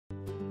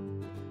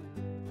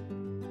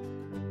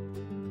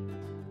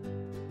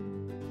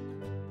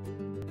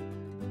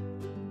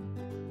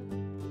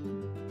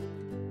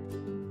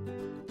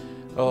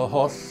O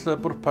holl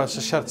bwrpas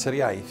y siarter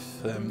iaith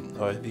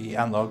oedd i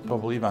annog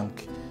pobl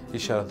ifanc i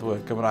siarad fwy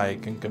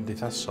Gymraeg yn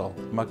gymdeithasol.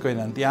 Mae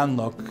Gwenan di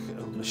annog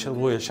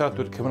fwy o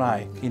siaradwyr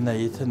Cymraeg i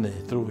wneud hynny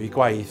drwy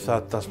gwaith a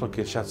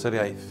datblygu'r siarter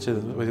iaith sydd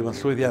wedi bod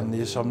yn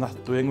llwyddiannus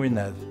ofnadwy yng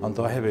Ngwynedd,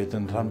 ond o hefyd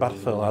yn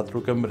rhanbarthol a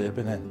drwy Gymru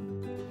erbyn hyn.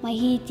 Mae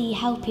hi wedi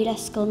helpu'r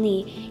ysgol ni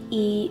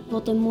i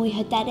fod yn mwy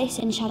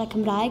hyderus yn siarad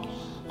Cymraeg,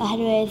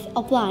 oherwydd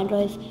o blaen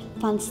roedd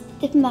plant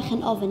dipyn bach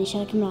yn ofyn i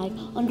siarad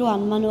Cymraeg, ond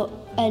rwan maen nhw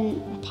yn...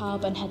 Mae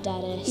pawb yn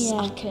hyderus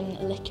ac yn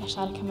licio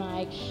siarad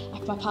Cymraeg,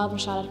 ac mae pawb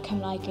yn siarad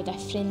Cymraeg gyda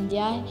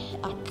ffrindiau,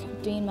 ac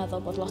dwi'n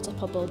meddwl bod lot o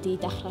pobl wedi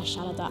dechrau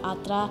siarad o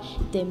adra,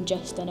 dim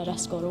jyst yn yr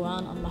ysgol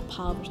rwan, ond mae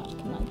pawb yn siarad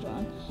Cymraeg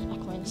rwan,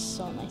 ac mae'n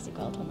so nice i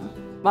gweld hwnna.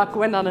 Mae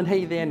Gwenan yn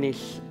heiddi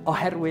ennill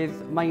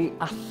oherwydd mae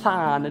a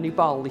thân yn ei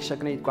bol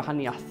eisiau gwneud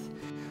gwahaniaeth.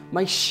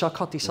 Mae eisiau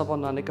codi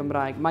safonau yn y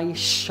Gymraeg, mae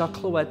eisiau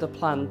clywed y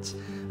plant,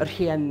 yr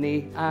rhieni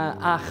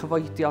a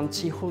chyfoedion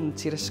tu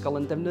hwnt i'r ysgol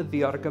yn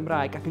defnyddio'r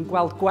Gymraeg ac yn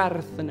gweld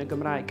gwerth yn y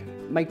Gymraeg.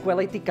 Mae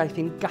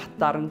gweledigaeth yn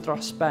gadarn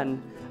dros ben,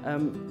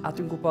 a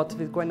dwi'n gwybod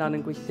fydd Gwenan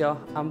yn gweithio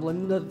am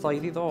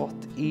flynyddoedd i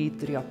ddod i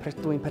drio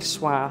dwyn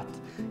perswad,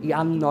 i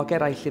annog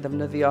eraill i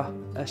ddefnyddio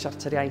y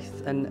siarter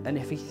iaith yn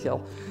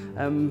effeithiol.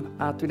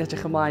 A dwi'n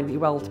edrych ymlaen i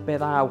weld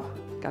be ddaw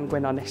gan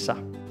Gwenan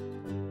nesaf.